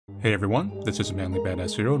Hey everyone, this is Manly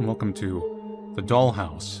Badass Hero, and welcome to The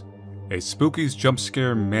Dollhouse, a Spooky's Jump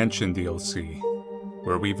Scare Mansion DLC,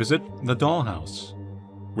 where we visit the dollhouse,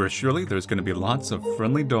 where surely there's going to be lots of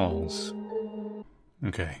friendly dolls.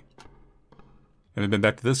 Okay. Haven't been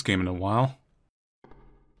back to this game in a while.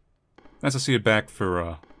 Nice to see it back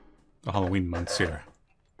for the Halloween months here.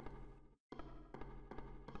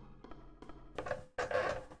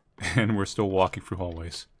 And we're still walking through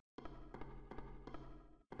hallways.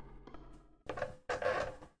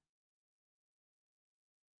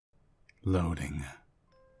 Loading.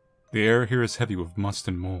 The air here is heavy with must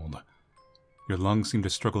and mold. Your lungs seem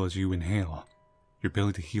to struggle as you inhale. Your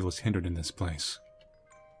ability to heal is hindered in this place.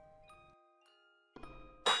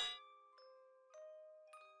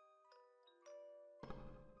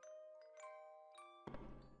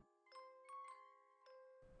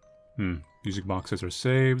 Music boxes are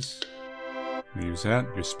saves. Use that.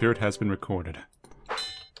 Your spirit has been recorded.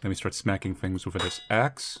 Let me start smacking things with this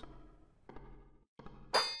axe.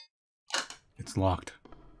 It's locked.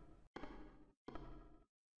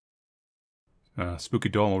 Spooky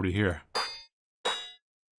doll already here.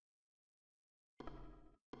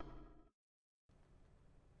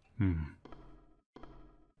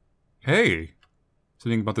 Hey!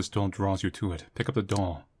 Something about this doll draws you to it. Pick up the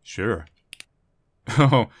doll. Sure.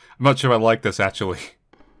 Oh, I'm not sure I like this, actually.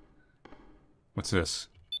 What's this?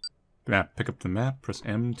 Map. Pick up the map, press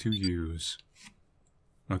M to use.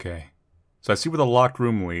 Okay. So I see where the locked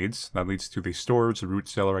room leads. That leads to the storage, the root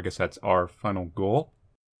cellar. I guess that's our final goal.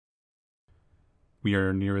 We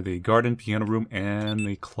are near the garden, piano room, and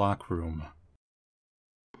the clock room.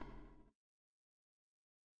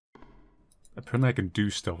 Apparently I can do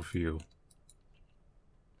stuff with you.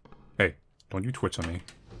 Hey, don't you twitch on me.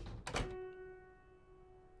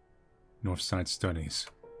 Northside Studies.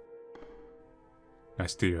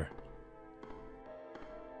 Nice deer.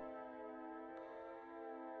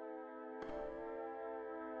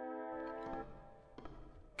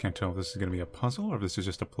 Can't tell if this is going to be a puzzle or if this is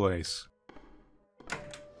just a place. Look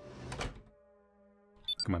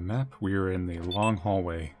at my map. We're in the long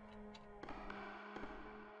hallway.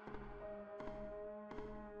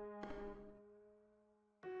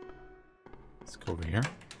 Let's go over here.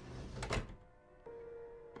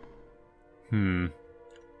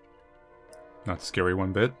 Not scary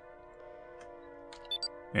one bit.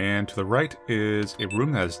 And to the right is a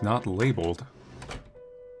room that is not labeled.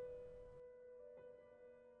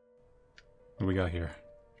 What do we got here?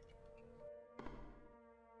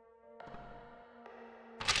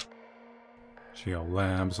 GL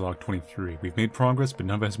Labs, log 23. We've made progress, but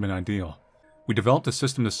none of it has been ideal. We developed a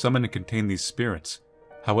system to summon and contain these spirits.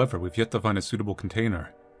 However, we've yet to find a suitable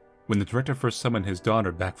container. When the director first summoned his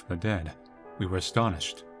daughter back from the dead, we were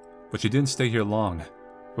astonished. But she didn't stay here long.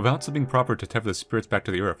 Without something proper to tether the spirits back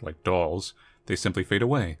to the earth, like dolls, they simply fade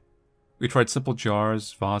away. We tried simple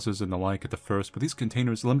jars, vases, and the like at the first, but these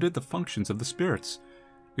containers limited the functions of the spirits.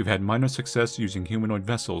 We've had minor success using humanoid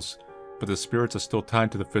vessels, but the spirits are still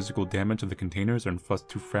tied to the physical damage of the containers and thus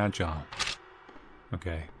too fragile.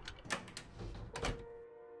 Okay.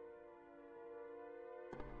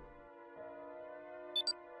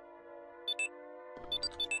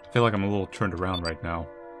 I feel like I'm a little turned around right now.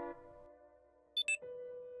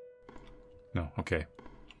 No, okay.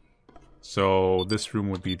 So, this room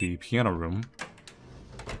would be the piano room.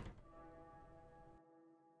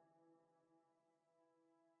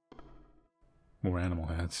 More animal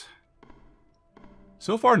heads.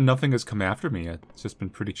 So far, nothing has come after me. It's just been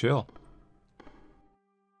pretty chill.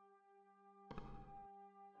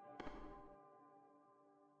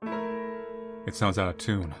 It sounds out of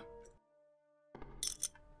tune.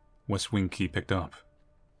 West Wing key picked up.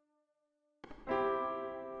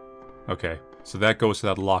 Okay, so that goes to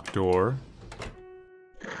that locked door.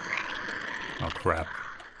 Oh crap.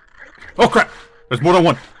 Oh crap! There's more than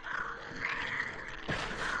one!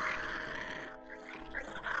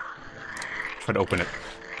 Try to open it.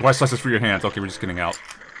 Why slice this through your hands? Okay, we're just getting out.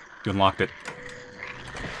 You unlocked it.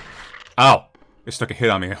 Ow! It stuck a hit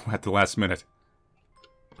on me at the last minute.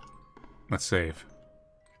 Let's save.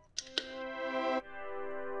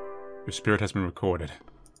 Your spirit has been recorded.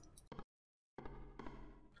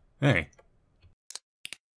 Hey.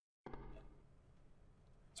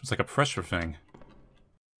 It's like a pressure thing.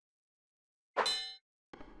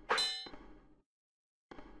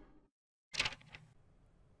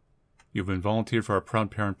 You've been volunteered for our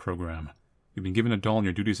Proud Parent program. You've been given a doll and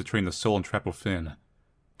your duty is to train the soul and trap within.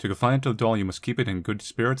 To confine to the doll, you must keep it in good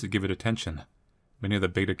spirits and give it attention. Many of the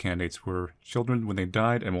beta candidates were children when they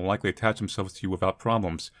died and will likely attach themselves to you without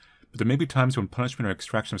problems, but there may be times when punishment or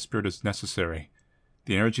extraction of spirit is necessary.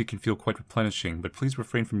 The energy can feel quite replenishing, but please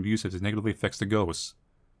refrain from use as it negatively affects the ghosts.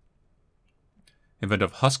 In event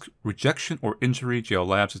of husk rejection or injury, JL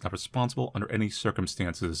Labs is not responsible under any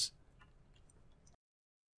circumstances.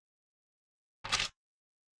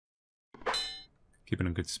 Keeping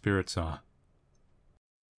in good spirits, huh?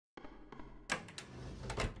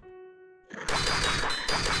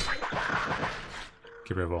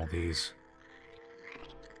 Get rid of all these.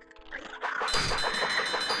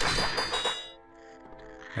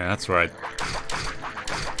 Yeah, that's right.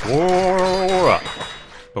 Whoa!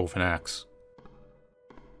 Bow with an axe.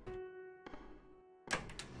 I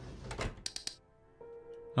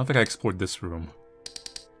don't think I explored this room.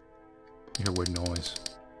 I hear weird noise.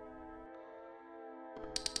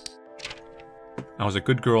 I was a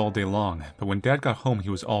good girl all day long, but when Dad got home he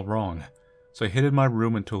was all wrong. So I hid in my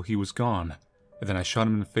room until he was gone, and then I shot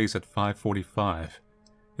him in the face at 5:45.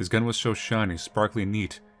 His gun was so shiny, sparkly,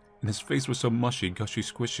 neat, and his face was so mushy, gushy,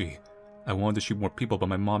 squishy. I wanted to shoot more people, but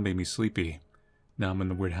my mom made me sleepy. Now I'm in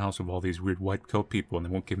the weird house with all these weird white coat people, and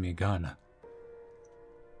they won't give me a gun.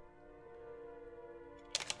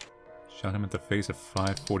 Shot him at the face at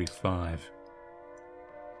 5:45.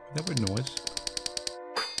 That weird noise.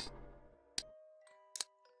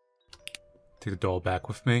 Take the doll back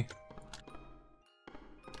with me.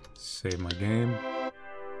 Save my game.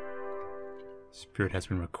 Spirit has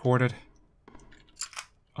been recorded.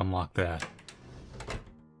 Unlock that.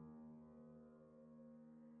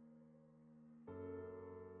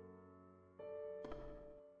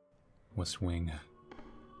 West Wing.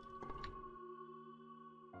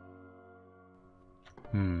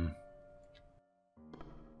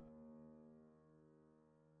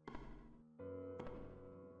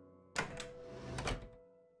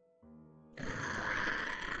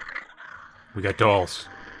 We got dolls.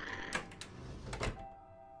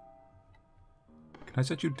 Can I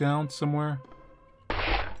set you down somewhere?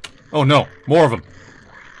 Oh no! More of them!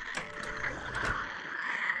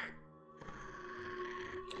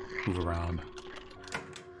 Move around.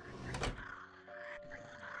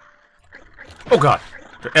 Oh god!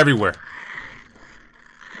 They're everywhere!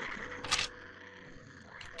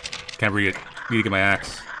 Can't read it. Need to get my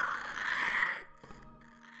axe.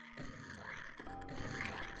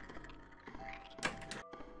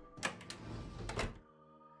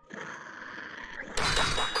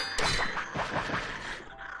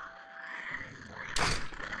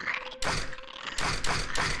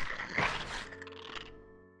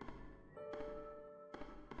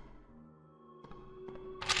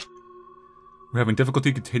 We're having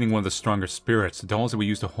difficulty containing one of the stronger spirits. The dolls that we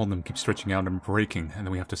use to hold them keep stretching out and breaking, and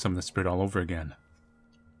then we have to summon the spirit all over again.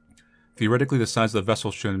 Theoretically, the size of the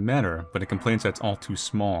vessel shouldn't matter, but it complains that it's all too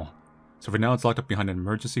small. So for now, it's locked up behind an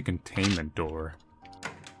emergency containment door.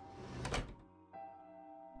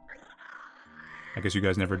 I guess you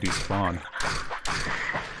guys never despawn.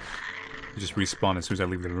 You just respawn as soon as I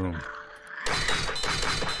leave the room.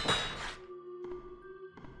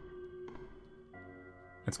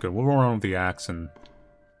 That's good. We'll roll around with the axe and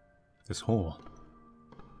this hole.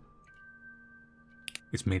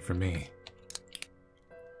 It's made for me.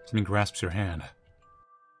 Something grasps your hand.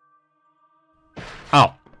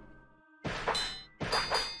 Ow!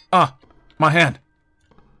 Ah! My hand!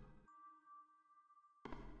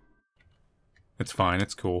 It's fine,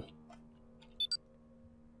 it's cool.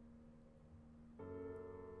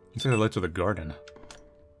 Looks like the lights of the garden.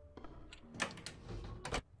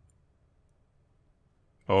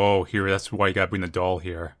 Oh, here, that's why you gotta bring the doll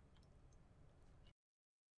here.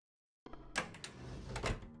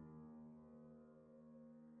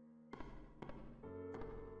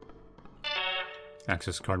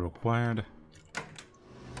 Access card required.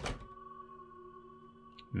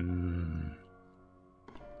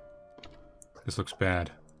 This looks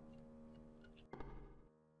bad.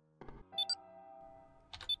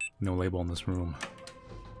 No label in this room.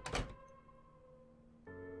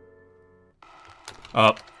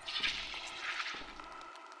 Up.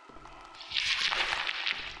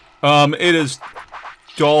 It is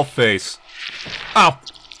doll face. Ow!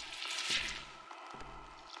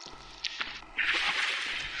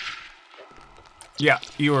 Yeah,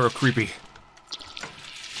 you are creepy.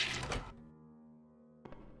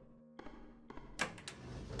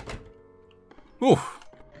 Oof.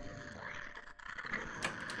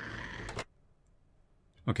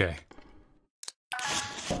 Okay.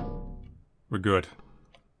 We're good.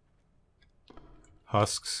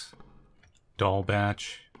 Husks. Doll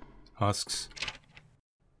batch. Husks.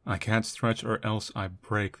 I can't stretch or else I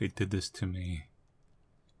break. They did this to me.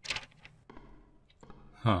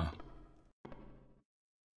 Huh.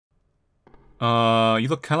 You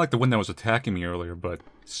look kind of like the one that was attacking me earlier, but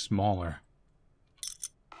smaller.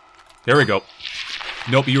 There we go.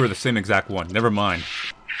 Nope, you were the same exact one. Never mind.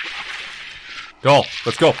 Doll,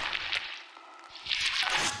 let's go.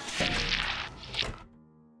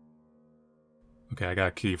 Okay, I got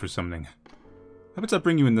a key for something. How about I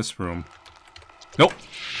bring you in this room? Nope.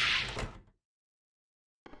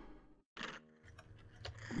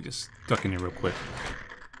 Let me just duck in here real quick.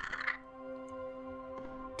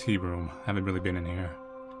 Tea room. Haven't really been in here.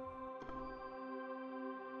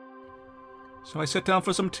 So I sit down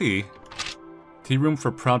for some tea. Tea room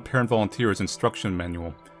for proud parent volunteers instruction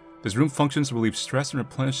manual. This room functions to relieve stress and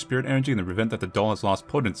replenish spirit energy in the event that the doll has lost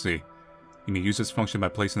potency. You may use this function by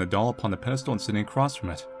placing the doll upon the pedestal and sitting across from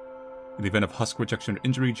it. In the event of husk rejection or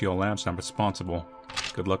injury, GL Labs not responsible.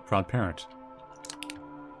 Good luck, proud parent.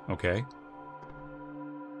 Okay.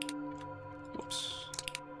 Whoops.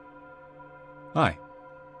 Hi.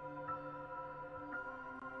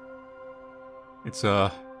 It's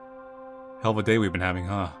a hell of a day we've been having,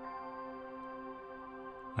 huh?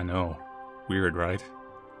 I know. Weird, right?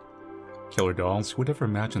 Killer dolls? Who would ever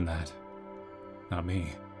imagine that? Not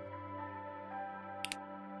me.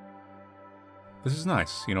 This is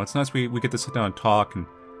nice. You know, it's nice we get to sit down and talk and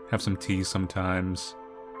have some tea sometimes.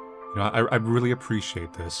 You know, I really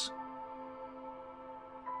appreciate this.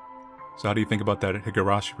 So how do you think about that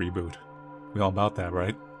Higurashi reboot? We all about that,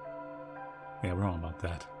 right? Yeah, we're all about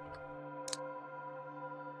that.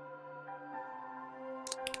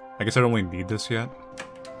 I guess I don't really need this yet.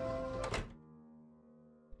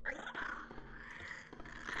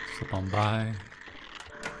 Slip on by.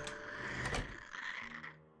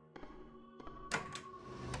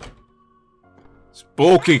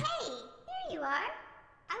 Spooky! Oh, hey, there you are.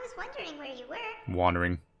 I was wondering where you were.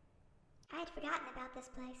 Wandering. I'd forgotten about this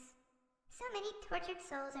place. So many tortured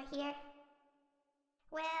souls are here.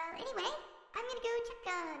 Well, anyway, I'm gonna go check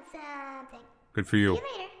on something. Good for you. See you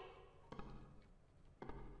later.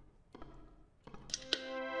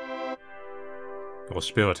 Your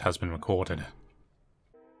spirit has been recorded.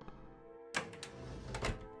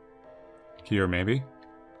 Here, maybe?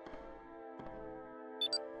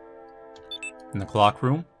 In the clock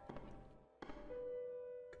room?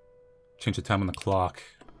 Change the time on the clock.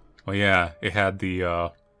 Oh yeah, it had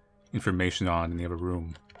the information on in the other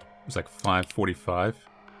room. It was like 5:45.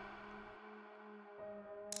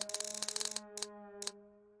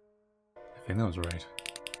 I think that was right.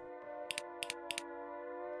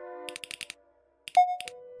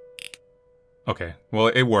 Okay, well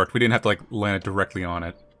it worked. We didn't have to like land it directly on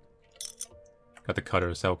it. Got the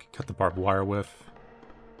cutters that we could cut the barbed wire with.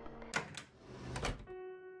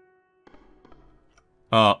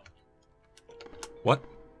 What?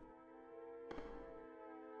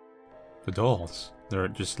 The dolls. They're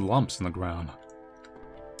just lumps in the ground.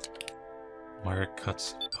 Wire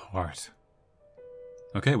cuts apart.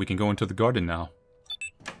 Okay, we can go into the garden now.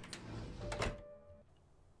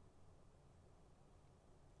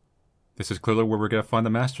 This is clearly where we're gonna find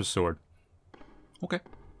the Master Sword. Okay.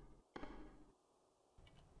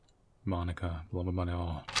 Monica, beloved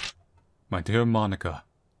Monica. My dear Monica,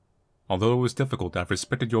 although it was difficult, I've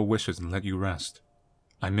respected your wishes and let you rest.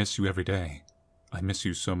 I miss you every day. I miss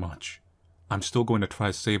you so much. I'm still going to try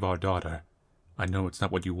to save our daughter. I know it's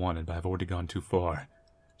not what you wanted, but I've already gone too far.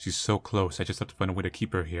 She's so close, I just have to find a way to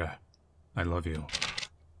keep her here. I love you.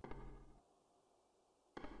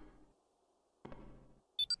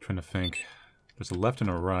 Trying to think. There's a left and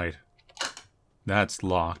a right. That's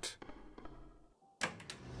locked.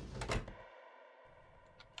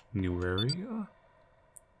 New area?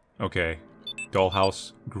 Okay.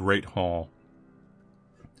 Dollhouse, Great Hall.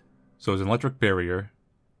 So there's an electric barrier.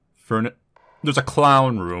 There's a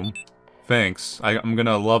clown room. Thanks. I'm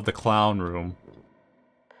gonna love the clown room.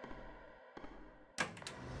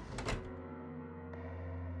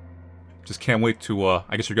 Just can't wait to,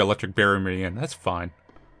 I guess you're gonna electric barrier me in. That's fine.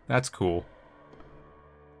 That's cool.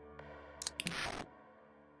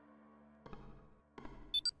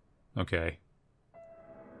 Okay.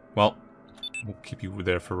 Well, we'll keep you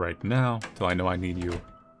there for right now, till I know I need you.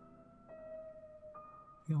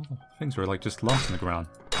 You know, things are like just lumps in the ground.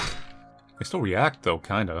 They still react, though,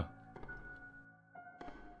 kinda.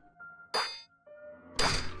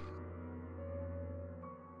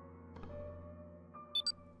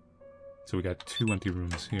 So we got 2 empty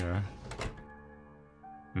rooms here.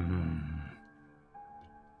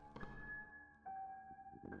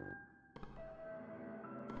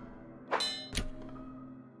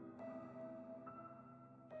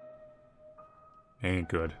 Ain't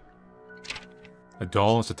good. A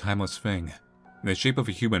doll is a timeless thing, in the shape of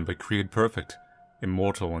a human but created perfect,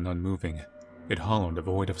 immortal and unmoving, yet hollow and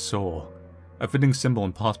devoid of soul. A fitting symbol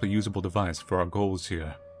and possibly usable device for our goals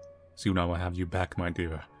here. Soon I will have you back, my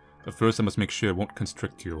dear. But first I must make sure it won't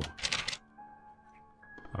constrict you.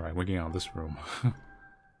 Alright, we're getting out of this room.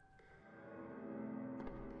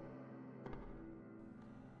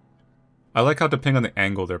 I like how depending on the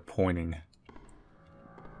angle they're pointing.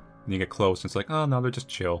 When you get close, it's like, oh no, they're just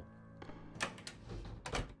chill.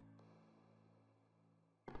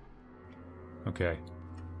 Okay.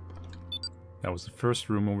 That was the first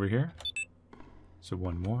room over here. So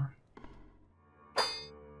one more.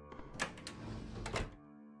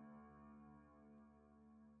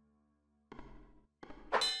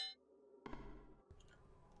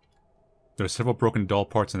 There are several broken doll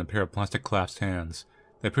parts and a pair of plastic clasped hands.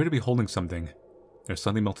 They appear to be holding something. They're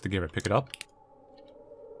suddenly melted together. Pick it up.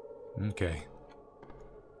 Okay.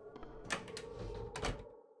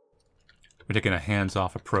 We're taking a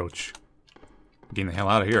hands-off approach. Getting the hell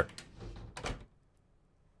out of here.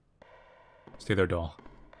 Stay there, doll.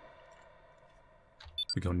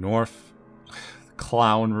 We go north. The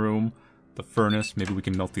clown room. The furnace. Maybe we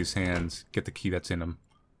can melt these hands. Get the key that's in them.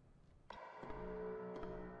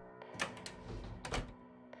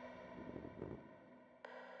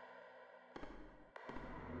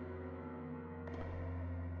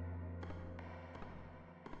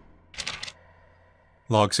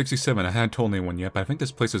 Log 67, I hadn't told anyone yet, but I think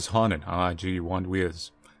this place is haunted. Ah, gee, one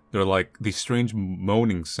whiz. There are like these strange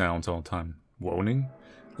moaning sounds all the time. Moaning?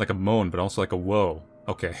 Like a moan, but also like a whoa.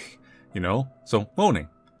 Okay, you know? So, moaning.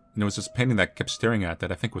 And there was this painting that I kept staring at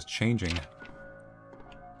that I think was changing.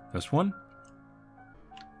 This one?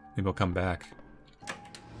 Maybe I'll come back.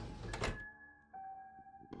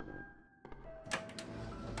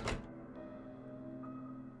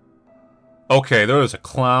 Okay, there is a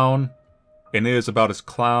clown. And it is about as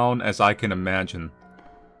clown as I can imagine.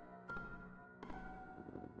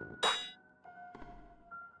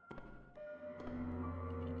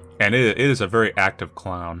 And it is a very active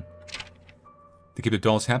clown. To keep the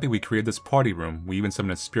dolls happy, we created this party room. We even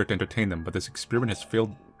summoned a spirit to entertain them, but this experiment has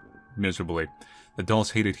failed miserably. The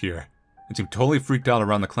dolls hate it here and seem totally freaked out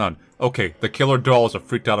around the clown. Okay, the killer dolls are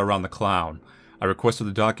freaked out around the clown. I requested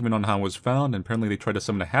the document on how it was found, and apparently they tried to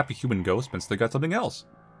summon a happy human ghost, but instead they got something else.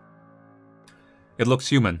 It looks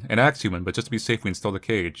human, and acts human, but just to be safe we installed a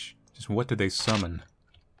cage. Just what did they summon?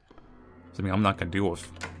 Something I'm not gonna deal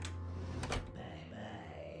with.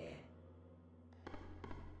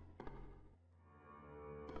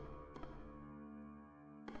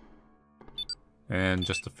 And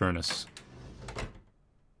just the furnace.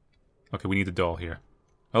 Okay, we need the doll here.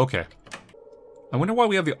 Okay. I wonder why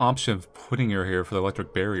we have the option of putting her here for the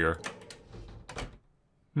electric barrier.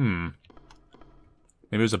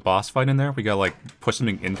 Maybe there's a boss fight in there? We gotta, like, push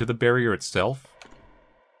something into the barrier itself?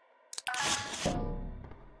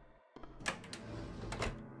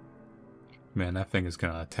 Man, that thing is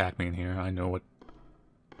gonna attack me in here. I know it.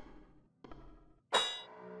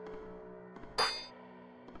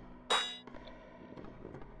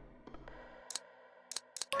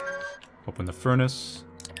 Open the furnace.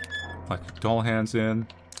 Like doll hands in.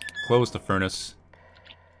 Close the furnace.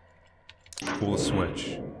 Pull the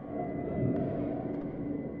switch.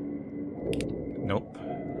 Nope.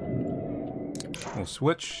 We'll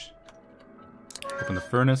switch. Open the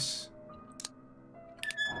furnace.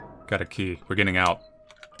 Got a key. We're getting out.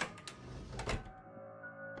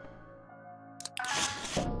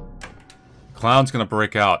 Clown's gonna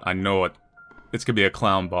break out. I know it. It's gonna be a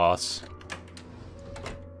clown boss.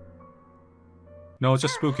 No, it's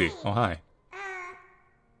just spooky. Oh, hi.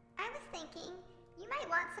 I was thinking you might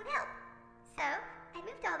want some help. So, I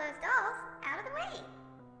moved all those dolls out of the way.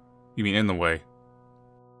 You mean in the way?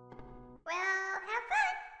 Well, have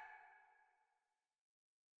fun.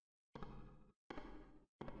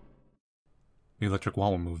 The electric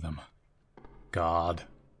wall will move them. God.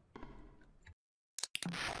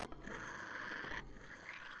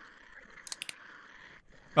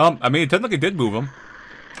 I mean, it technically did move them.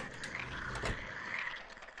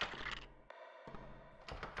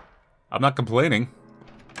 I'm not complaining.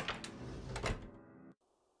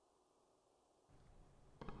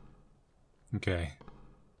 Okay.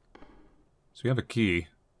 So we have a key.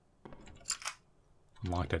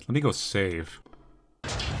 Unlocked it. Let me go save.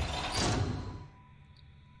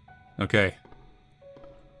 Okay.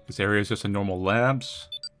 This area is just a normal labs.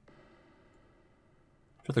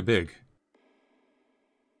 Fairly big.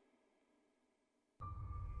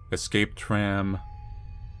 Escape tram.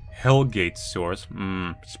 Hellgate source.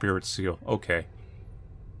 Spirit seal. Okay.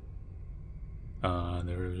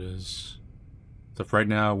 There it is. So right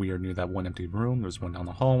now we are near that one empty room. There's one down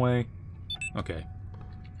the hallway. Okay.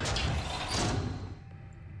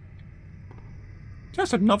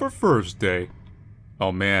 Just another Thursday.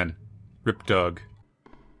 Oh man. Rip Doug.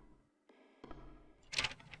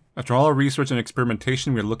 After all our research and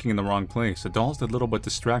experimentation, we are looking in the wrong place. The dolls did little but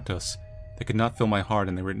distract us. They could not fill my heart,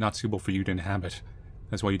 and they were not suitable for you to inhabit.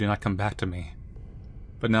 That's why you did not come back to me.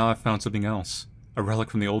 But now I've found something else. A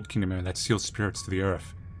relic from the old kingdom that seals spirits to the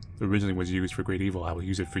earth. It originally was used for great evil. I will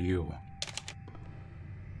use it for you.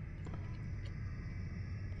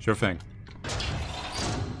 Sure thing.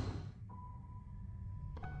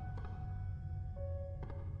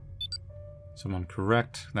 So I'm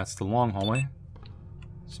correct. That's the long hallway.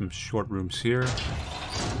 Some short rooms here.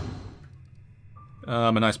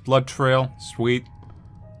 A nice blood trail. Sweet.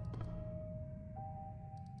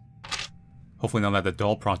 Hopefully now that the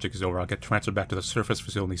doll project is over, I'll get transferred back to the surface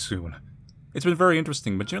facility soon. It's been very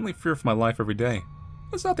interesting, but generally fear for my life every day.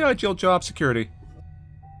 It's not the ideal job security.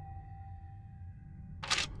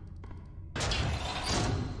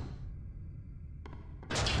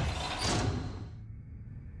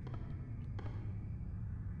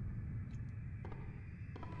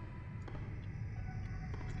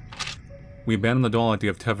 We abandoned the doll idea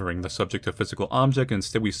of tethering the subject to a physical object, and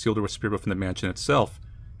instead we sealed her with spirit within the mansion itself.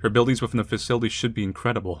 Her abilities within the facility should be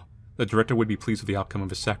incredible. The director would be pleased with the outcome of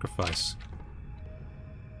his sacrifice.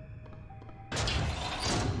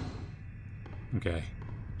 Okay.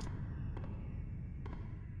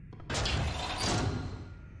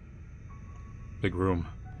 Big room.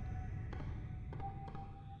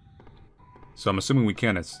 So I'm assuming we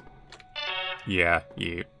can. It's... Yeah,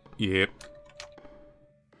 yep.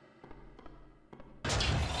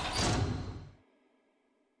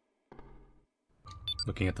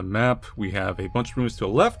 Looking at the map, we have a bunch of rooms to the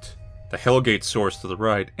left, the Hellgate source to the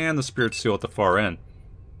right, and the Spirit Seal at the far end.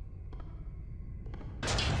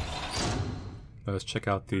 Let's check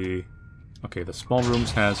out the... Okay, the small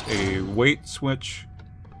rooms has a weight switch.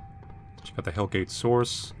 Check out the Hellgate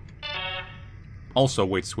source. Also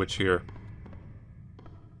weight switch here.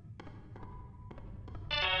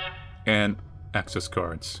 And access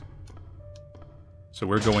cards. So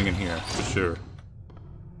we're going in here, for sure.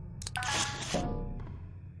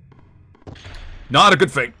 Not a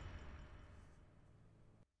good thing.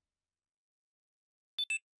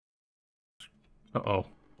 Uh-oh.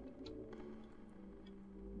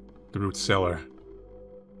 The root cellar.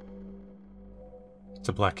 It's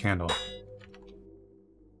a black candle.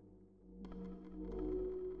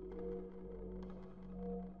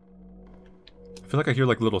 I feel like I hear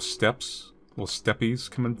like little steps, little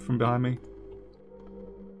steppies coming from behind me.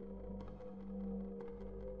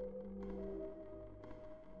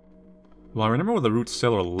 Well, I remember where the root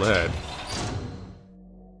cellar led.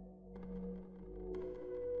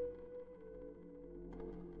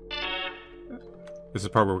 This is the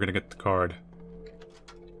part where we're gonna get the card.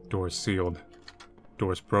 Door is sealed.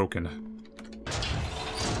 Door is broken.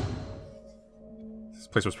 This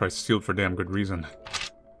place was probably sealed for damn good reason.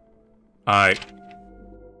 I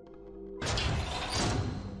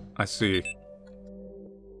see.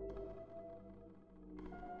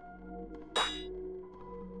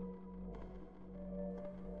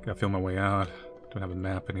 Gotta feel my way out. Don't have a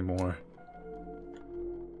map anymore.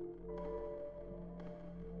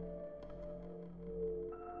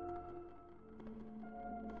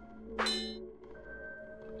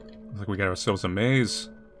 Looks like we got ourselves a maze.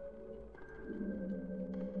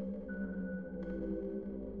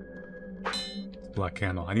 Black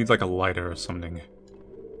candle. I need like a lighter or something.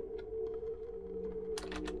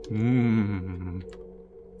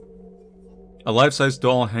 A life-size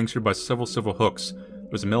doll hangs here by several hooks.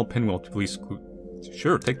 There's a metal pinwheel to release.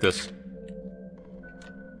 Sure, take this.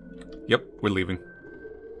 Yep, we're leaving.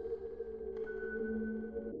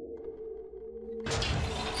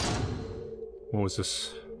 What was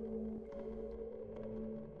this?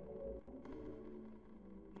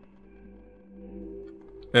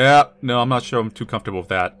 Yeah, no, I'm not sure I'm too comfortable with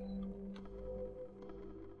that.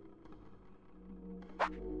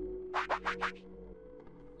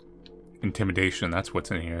 Intimidation, that's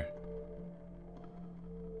what's in here.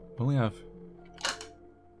 We only have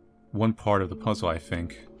one part of the puzzle, I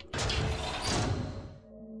think.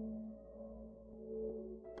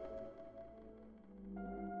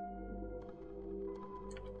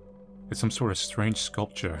 It's some sort of strange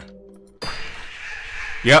sculpture.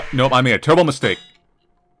 Yep, nope, I made a terrible mistake.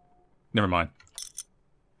 Never mind.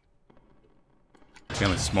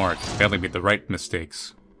 Family smart. Family made the right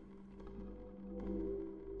mistakes.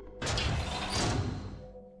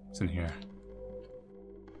 What's in here?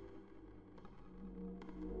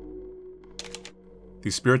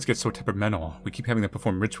 These spirits get so temperamental. We keep having to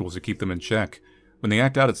perform rituals to keep them in check. When they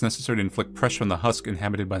act out, it's necessary to inflict pressure on the husk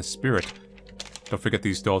inhabited by the spirit. Don't forget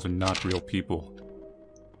these dolls are not real people.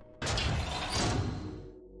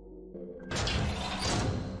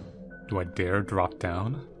 Do I dare drop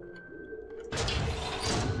down?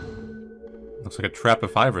 Looks like a trap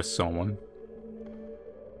if I ever saw one.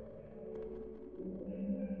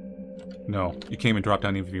 No, you can't even drop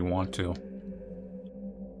down even if you want to.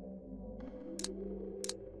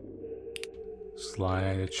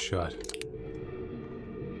 Slide it shut.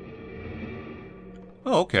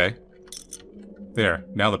 Oh, okay. There,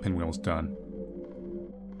 now the pinwheel's done.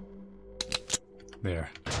 There.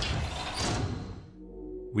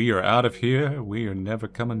 We are out of here. We are never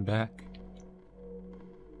coming back.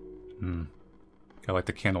 Gotta light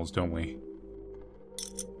the candles, don't we?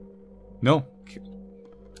 No.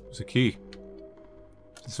 There's a key.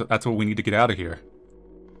 So that's what we need to get out of here.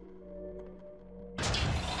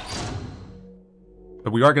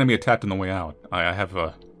 But we are going to be attacked on the way out. I have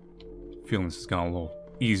a feeling this has gone a little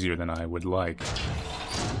easier than I would like.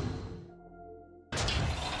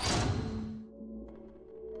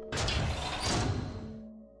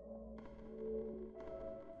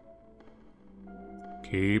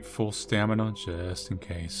 Keep full stamina just in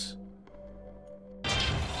case.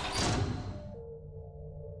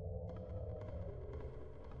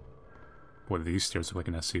 Boy, these stairs look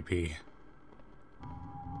like an SCP.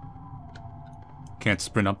 Can't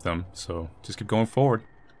sprint up them, so just keep going forward.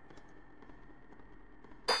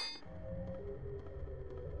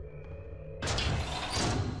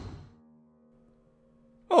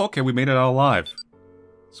 Oh, okay, we made it out alive.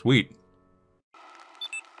 Sweet.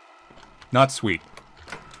 Not sweet.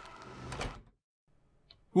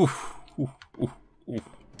 Oof, oof, oof, oof.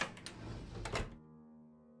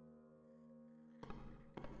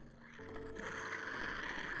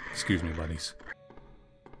 Excuse me, buddies.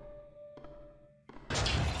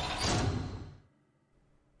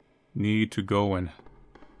 Need to go and...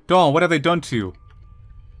 Doll, what have they done to you?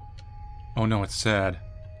 Oh no, it's sad.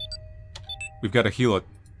 We've got to heal it.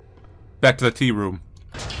 Back to the tea room.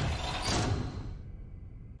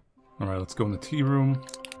 Alright, let's go in the tea room.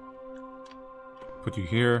 Put you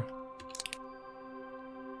here.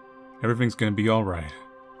 Everything's gonna be alright.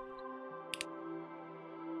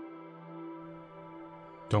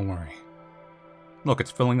 Don't worry. Look,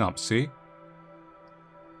 it's filling up, see?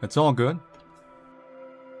 It's all good.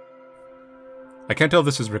 I can't tell if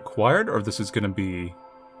this is required or if this is gonna be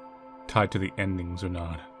tied to the endings or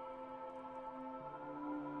not.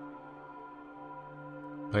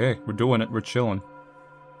 But hey, we're doing it, we're chilling.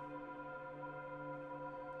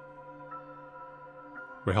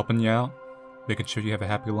 We're helping you out, making sure you have a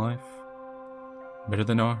happy life. Better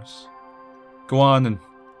than ours. Go on and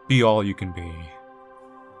be all you can be.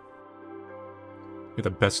 You're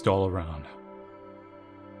the best all around.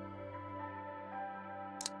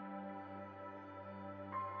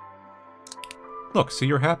 Look, see,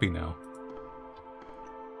 you're happy now.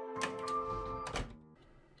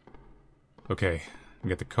 Okay, we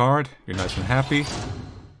got the card, you're nice and happy. You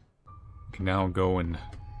can now go and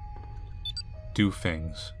do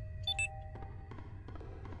things.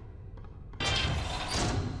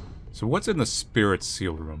 So what's in the spirit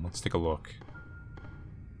seal room? Let's take a look.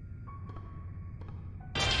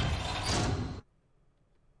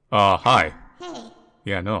 Hi. Hey,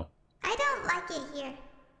 Yeah, no. I don't like it here.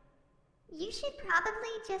 You should probably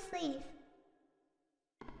just leave.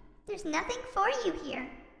 There's nothing for you here.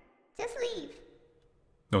 Just leave.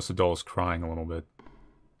 Notice the doll is crying a little bit.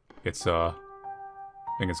 It's, I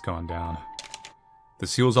think it's gone down. The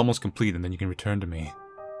seal is almost complete and then you can return to me.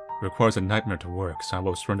 It requires a nightmare to work, so I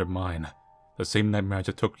will surrender mine. The same nightmare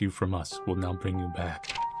that took you from us will now bring you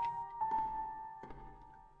back.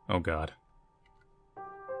 Oh god.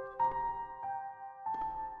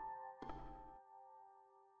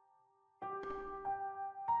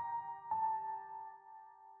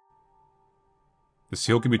 The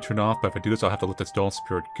seal can be turned off, but if I do this, I'll have to let this doll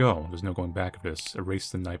spirit go. There's no going back of this. Erase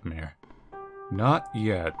the nightmare. Not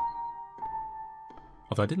yet.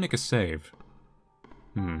 Although I did make a save.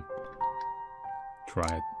 Try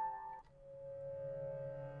it.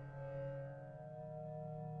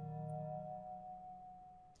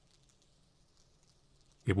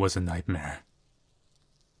 It was a nightmare.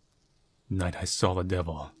 Night I saw the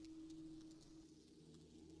devil.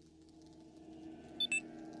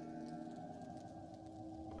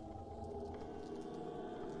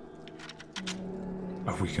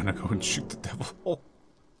 Are we gonna go and shoot the devil? Oh.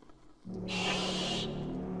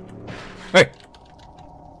 Hey!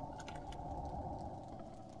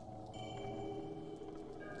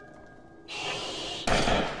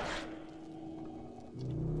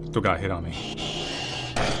 Still got a hit on me.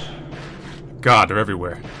 God, they're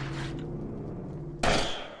everywhere.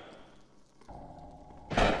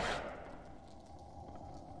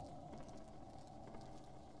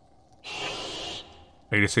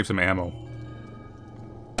 I need to save some ammo.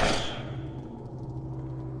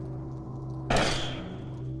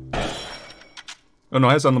 Oh no,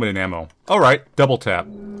 it has unlimited ammo. Alright, double tap.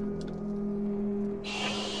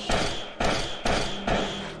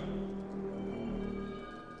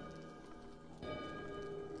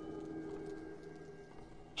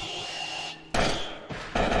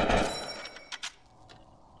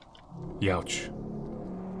 Youch.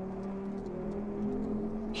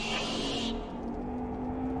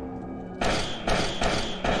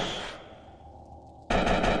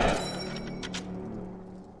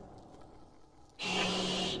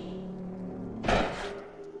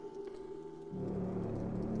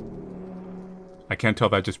 I can't tell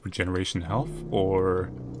if that's just regeneration health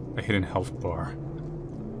or a hidden health bar.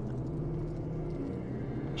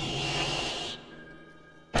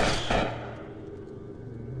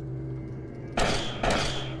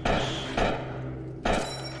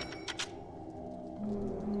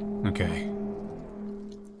 Okay.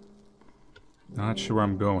 Not sure where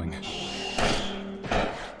I'm going.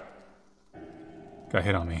 Got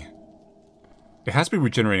hit on me. It has to be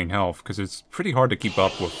regenerating health, because it's pretty hard to keep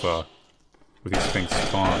up with these things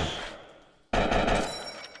spawn.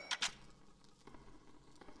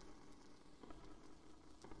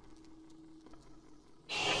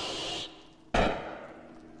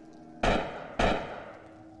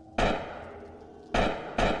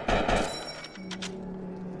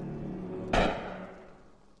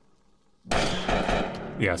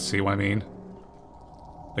 Yeah, see what I mean?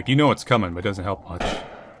 Like, you know it's coming, but it doesn't help much.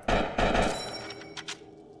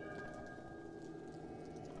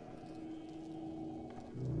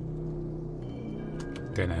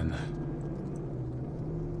 Dead end.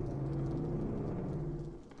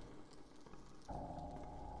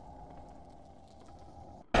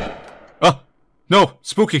 Ah! No!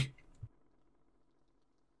 Spooky!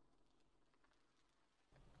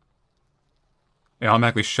 Yeah, I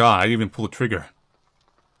automatically shot. I didn't even pull the trigger.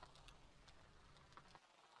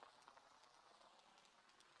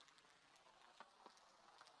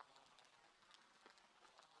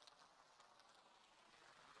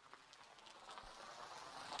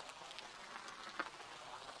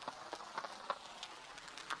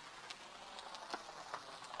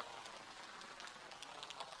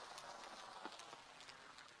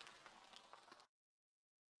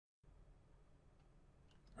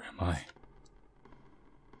 Where am I?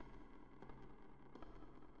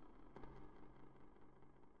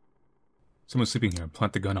 Someone's sleeping here.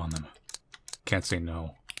 Plant the gun on them. Can't say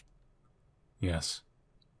no. Yes.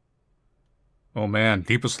 Oh man,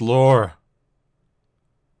 deepest lore.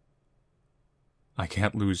 I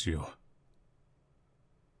can't lose you.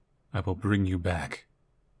 I will bring you back.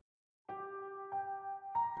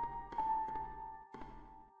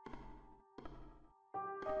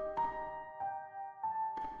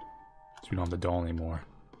 So we don't have the doll anymore.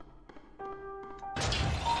 Like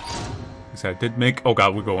I said, I did make... Oh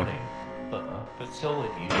god, we're going. The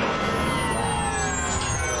facility lasts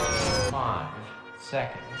 5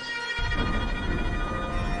 seconds.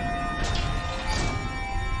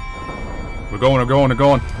 We're going.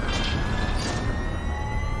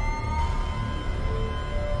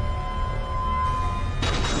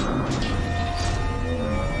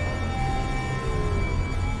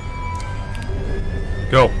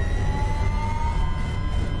 Go.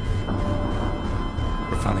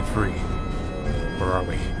 We're finally free. Where are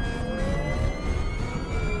we?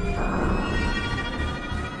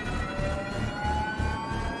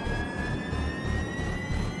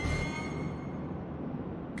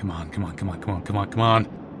 Come on. Come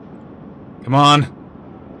on!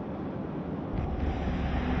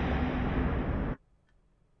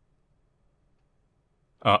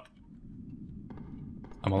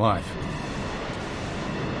 I'm alive.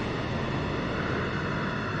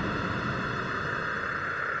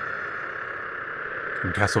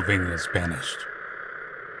 And Castlevania is banished.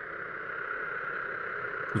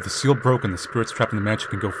 With the seal broken, the spirits trapped in the mansion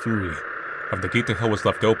can go free. Of the gate to hell was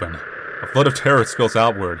left open. A flood of terror spills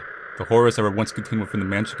outward. The horrors that were once contained within the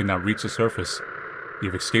mansion can now reach the surface.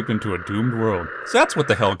 You've escaped into a doomed world. So that's what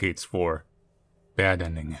the hell gate's for. Bad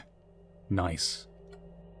ending. Nice.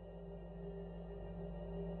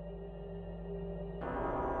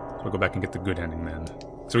 So we'll go back and get the good ending then.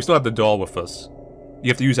 So we still have the doll with us. You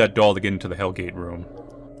have to use that doll to get into the Hellgate room.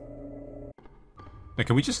 Now,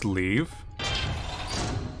 can we just leave?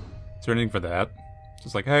 Is there anything for that?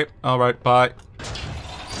 Just like, hey, alright, bye.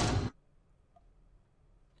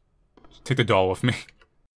 Take the doll with me.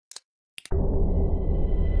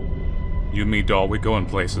 You and me, doll, we're going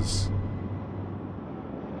places.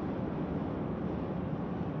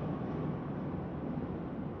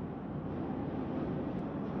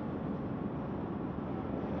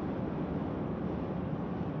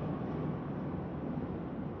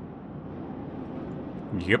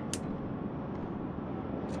 Yep.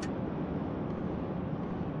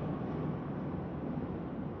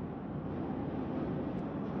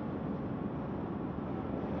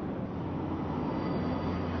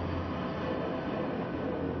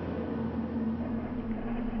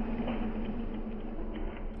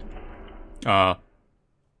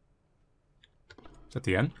 Is that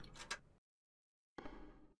the end?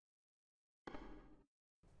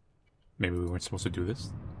 Maybe we weren't supposed to do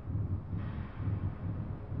this?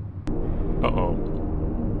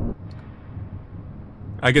 Uh-oh.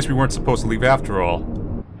 I guess we weren't supposed to leave after all.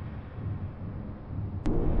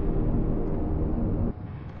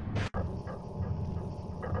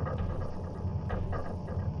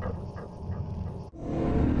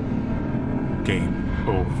 Game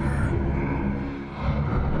over.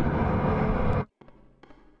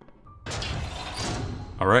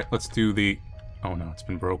 Alright, let's do the... Oh no, it's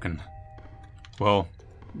been broken. Well,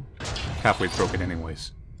 halfway broken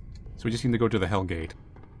anyways. So we just need to go to the Hell Gate.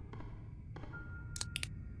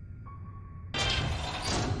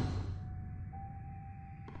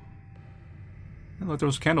 And look,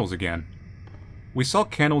 those candles again. We saw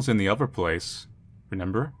candles in the other place.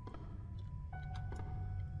 Remember?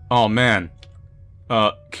 Oh man.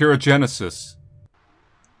 Keragenesis.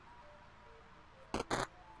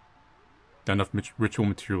 Not enough ritual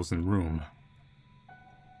materials in the room.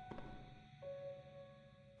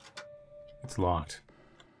 It's locked.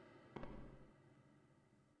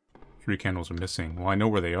 3 candles are missing. Well, I know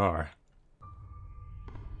where they are.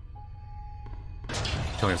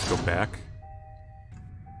 Telling us to go back.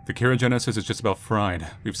 The Keragenesis is just about fried.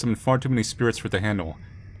 We've summoned far too many spirits for it to handle.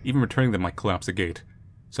 Even returning them might collapse the gate.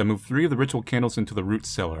 So I moved 3 of the ritual candles into the root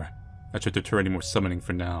cellar. That should deter any more summoning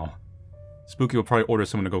for now. Spooky will probably order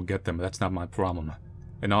someone to go get them, but that's not my problem.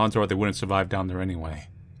 And odds are they wouldn't survive down there anyway.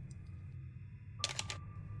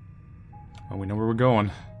 Well, we know where we're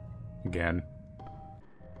going. Again.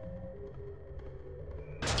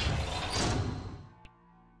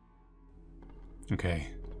 Okay.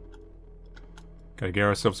 Gotta get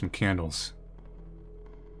ourselves some candles.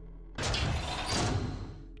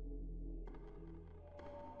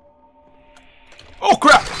 Oh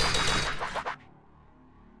crap!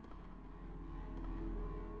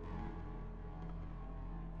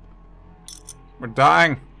 We're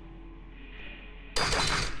dying.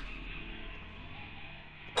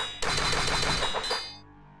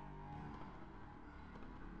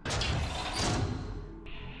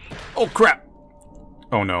 Oh crap!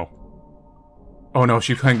 Oh no. Oh no,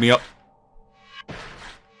 she hung me up.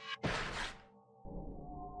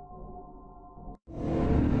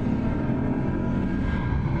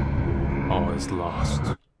 All is lost.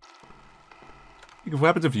 What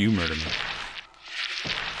happens if you murder me?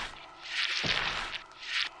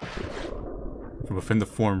 From within the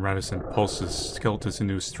form, Radisson pulses, skeletal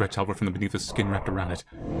sinews stretch outward from beneath the skin wrapped around it.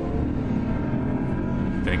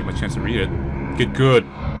 Didn't get my chance to read it. Get good!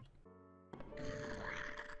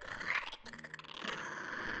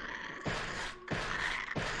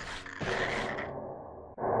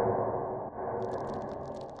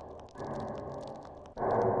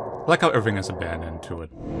 I like how everything has a bad end to it.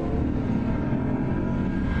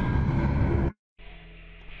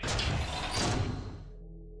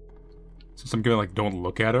 So I'm gonna like, don't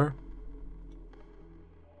look at her?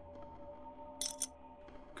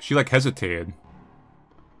 She like hesitated.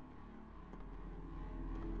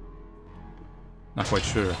 Not quite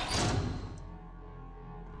sure.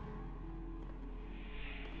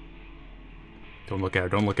 Don't look at her,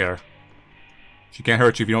 don't look at her. She can't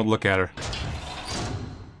hurt you if you don't look at her.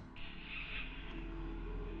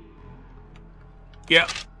 Yeah.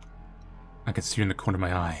 I can see her in the corner of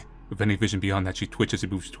my eye. With any vision beyond that, she twitches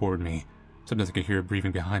and moves toward me. Sometimes I can hear her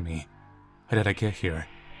breathing behind me. How did I get here?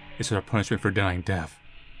 Is it our punishment for dying death?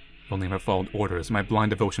 If only I followed orders, my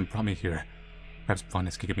blind devotion brought me here. Perhaps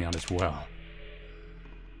blindness can get me out as well.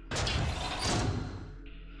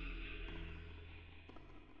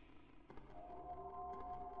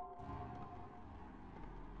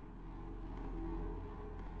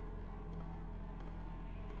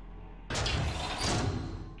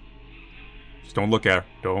 Just don't look at her.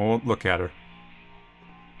 Don't look at her.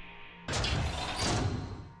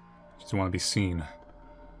 She doesn't want to be seen.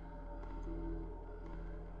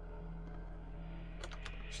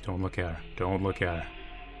 Just don't look at her. Don't look at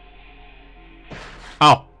her.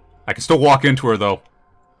 Ow! I can still walk into her, though.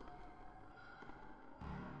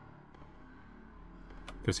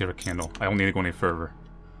 There's the other candle. I don't need to go any further.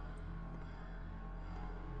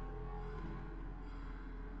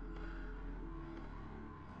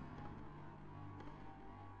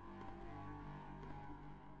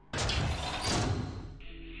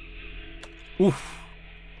 Oof.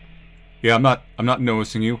 Yeah, I'm not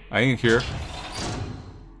noticing you. I ain't here.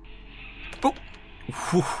 Oh!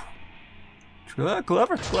 Whew. Clever,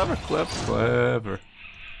 clever, clever, clever.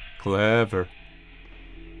 Clever.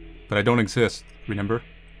 But I don't exist, remember?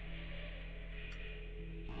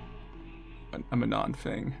 I'm a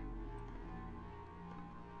non-thing.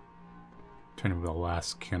 Trying to remember where the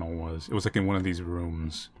last kennel was. It was like in one of these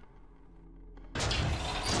rooms.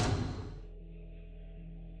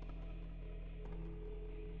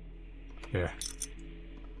 There.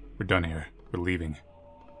 We're done here. We're leaving.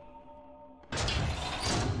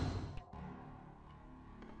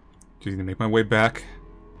 Just gonna make my way back.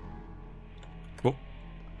 Whoop.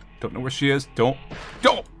 Don't know where she is. Don't.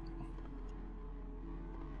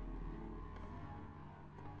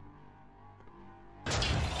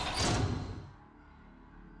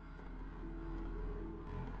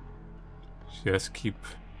 Just keep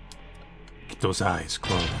those eyes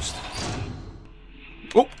closed.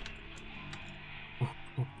 Oh!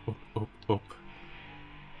 Oop.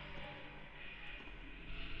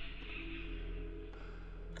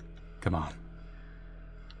 Come on.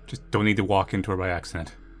 Just don't need to walk into her by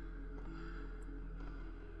accident.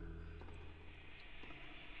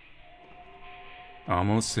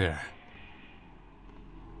 Almost there.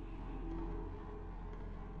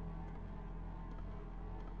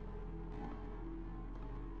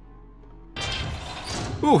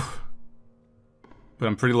 Oof. But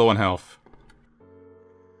I'm pretty low on health.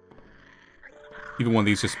 Even one of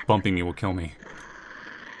these just bumping me will kill me.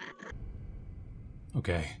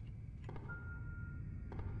 Okay.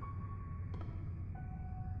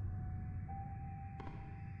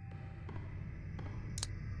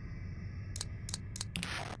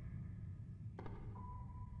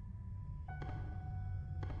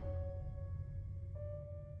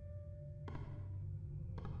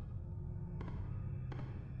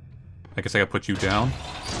 I guess I gotta put you down.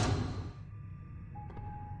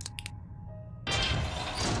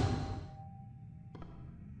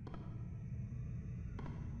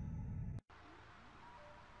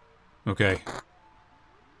 Okay.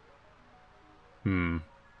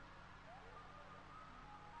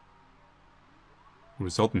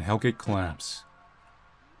 Result in Hellgate collapse.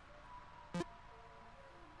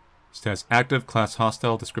 Status active, class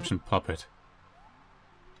hostile, description puppet.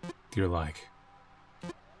 Dear like.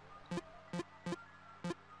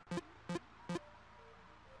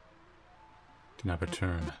 Do not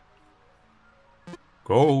return.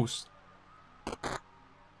 Ghost!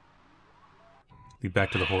 Lead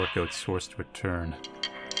back to the horror goat source to return.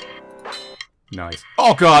 Nice.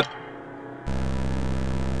 Oh god!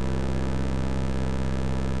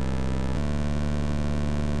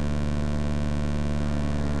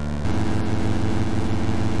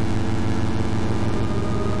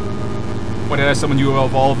 Why did I summon you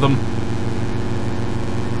of all of them?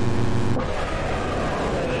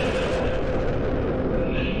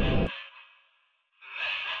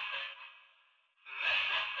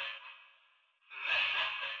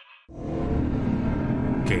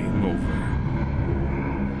 Game over.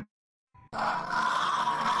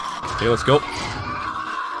 Okay, let's go.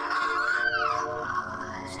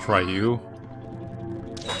 Let's try you.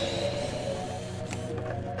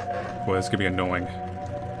 Boy, this could be annoying.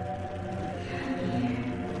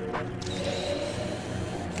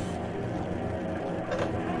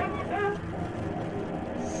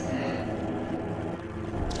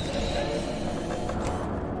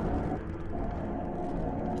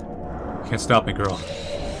 Can't stop me, girl.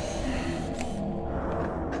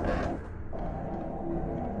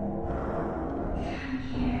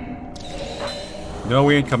 No,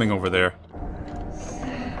 we ain't coming over there.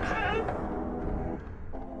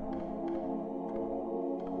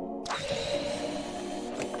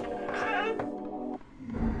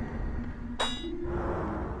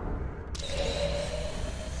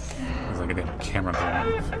 It's like a damn camera going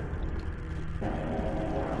off.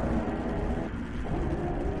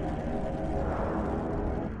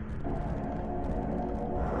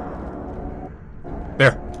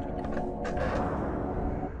 There.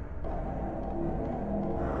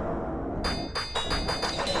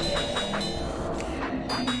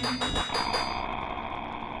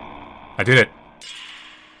 I did it.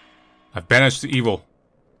 I've banished the evil.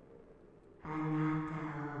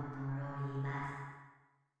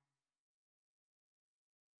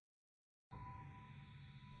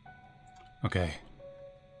 Okay.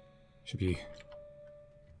 Should be...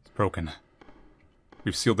 It's broken.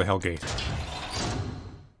 We've sealed the Hellgate.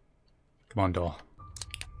 Come on, doll.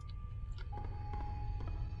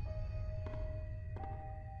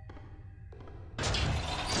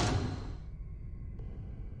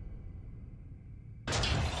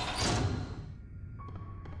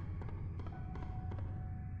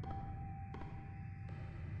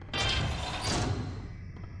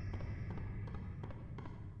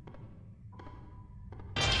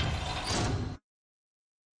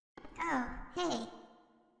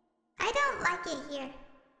 you here.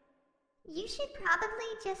 You should probably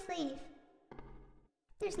just leave.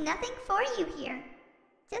 There's nothing for you here.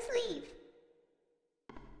 Just leave.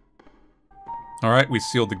 Alright, we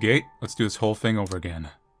sealed the gate. Let's do this whole thing over again.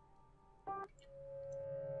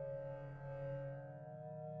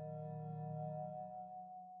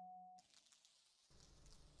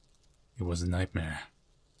 It was a nightmare.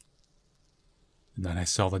 The night I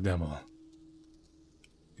saw the devil.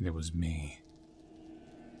 And it was me.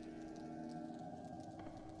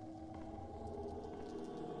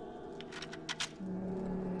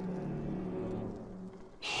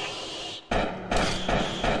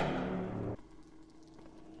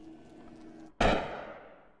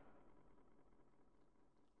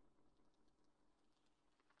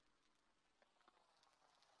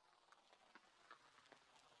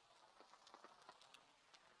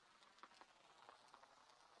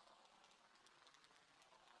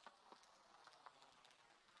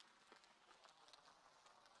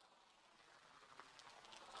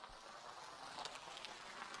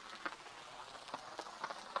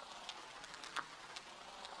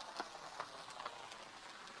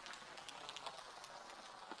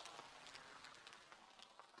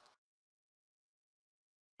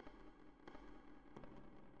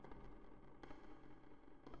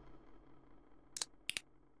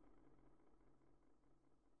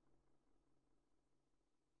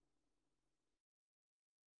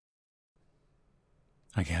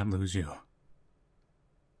 I can't lose you.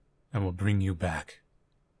 I will bring you back.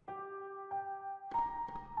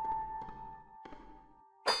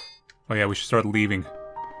 Oh yeah, we should start leaving.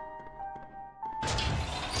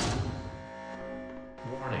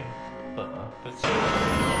 Warning. Facility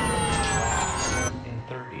in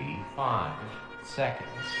 35 seconds.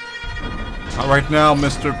 Not right now,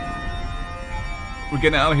 mister. We're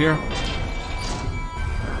getting out of here.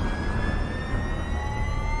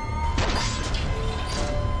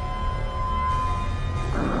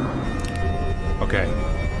 Okay.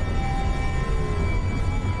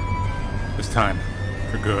 This time,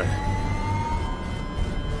 for good.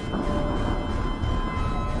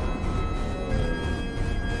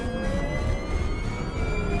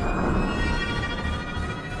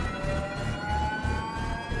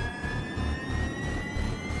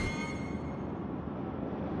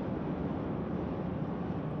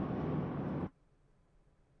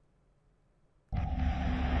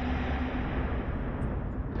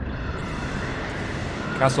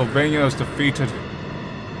 Castlevania is defeated.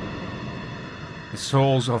 The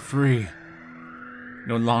souls are free.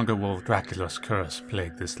 No longer will Dracula's curse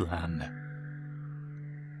plague this land.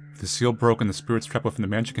 With the seal broken, the spirits trapped within the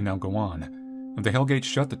mansion can now go on. With the Hellgate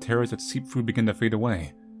shut, the terrors that seep through begin to fade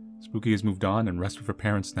away. Spooky has moved on and rests with her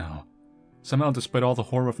parents now. Somehow, despite all the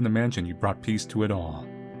horror within the mansion, you brought peace to it all.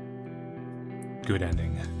 Good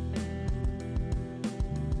ending.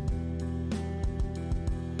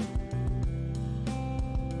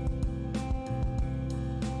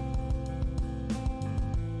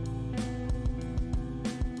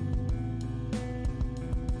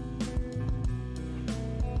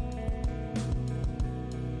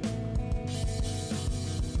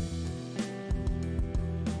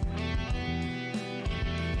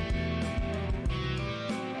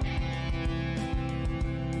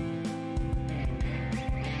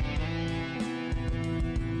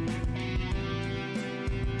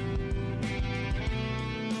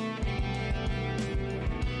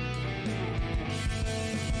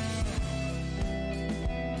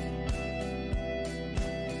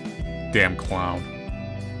 Damn clown.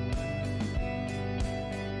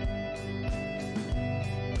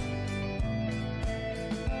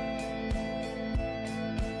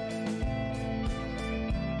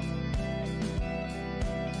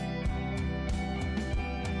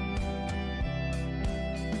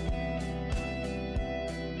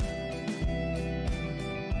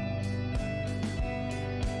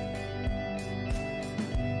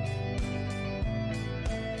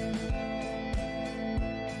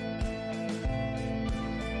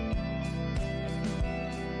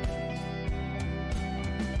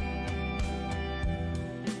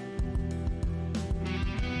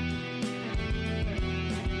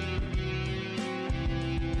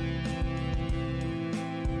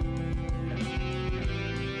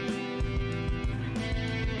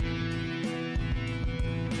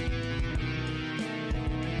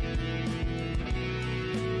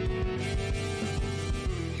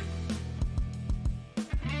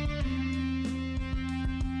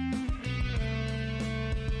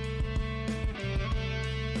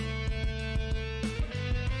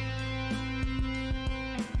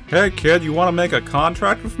 Hey kid, you want to make a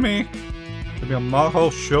contract with me? To be a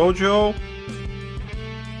Maho Shoujo?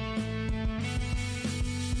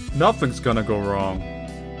 Nothing's gonna go wrong.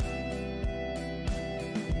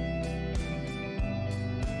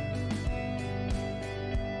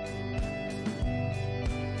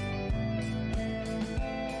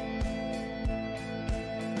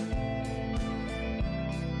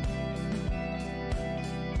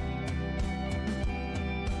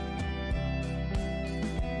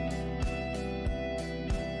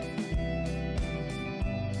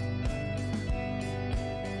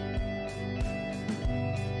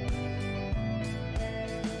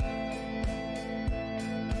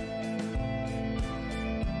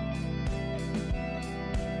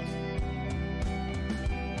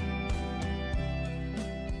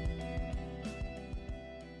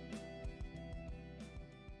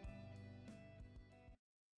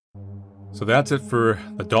 So that's it for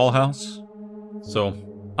the dollhouse. So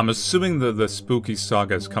I'm assuming the spooky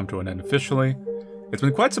saga has come to an end officially. It's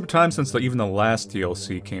been quite some time since even the last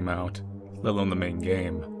DLC came out, let alone the main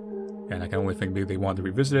game. And I can only think maybe they wanted to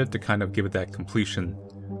revisit it to kind of give it that completion.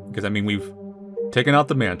 Because I mean, we've taken out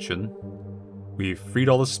the mansion, we've freed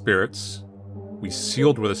all the spirits, we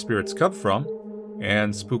sealed where the spirits come from,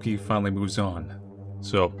 and Spooky finally moves on.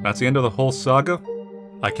 So that's the end of the whole saga.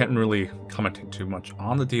 I can't really comment too much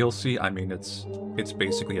on the DLC. I mean, it's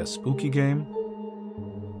basically a spooky game.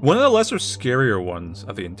 One of the lesser scarier ones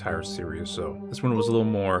of the entire series, so this one was a little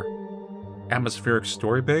more atmospheric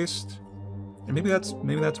story-based. And maybe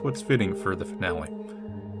that's what's fitting for the finale.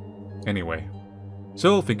 Anyway,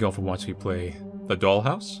 so thank you all for watching me play The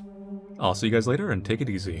Dollhouse. I'll see you guys later and take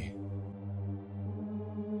it easy.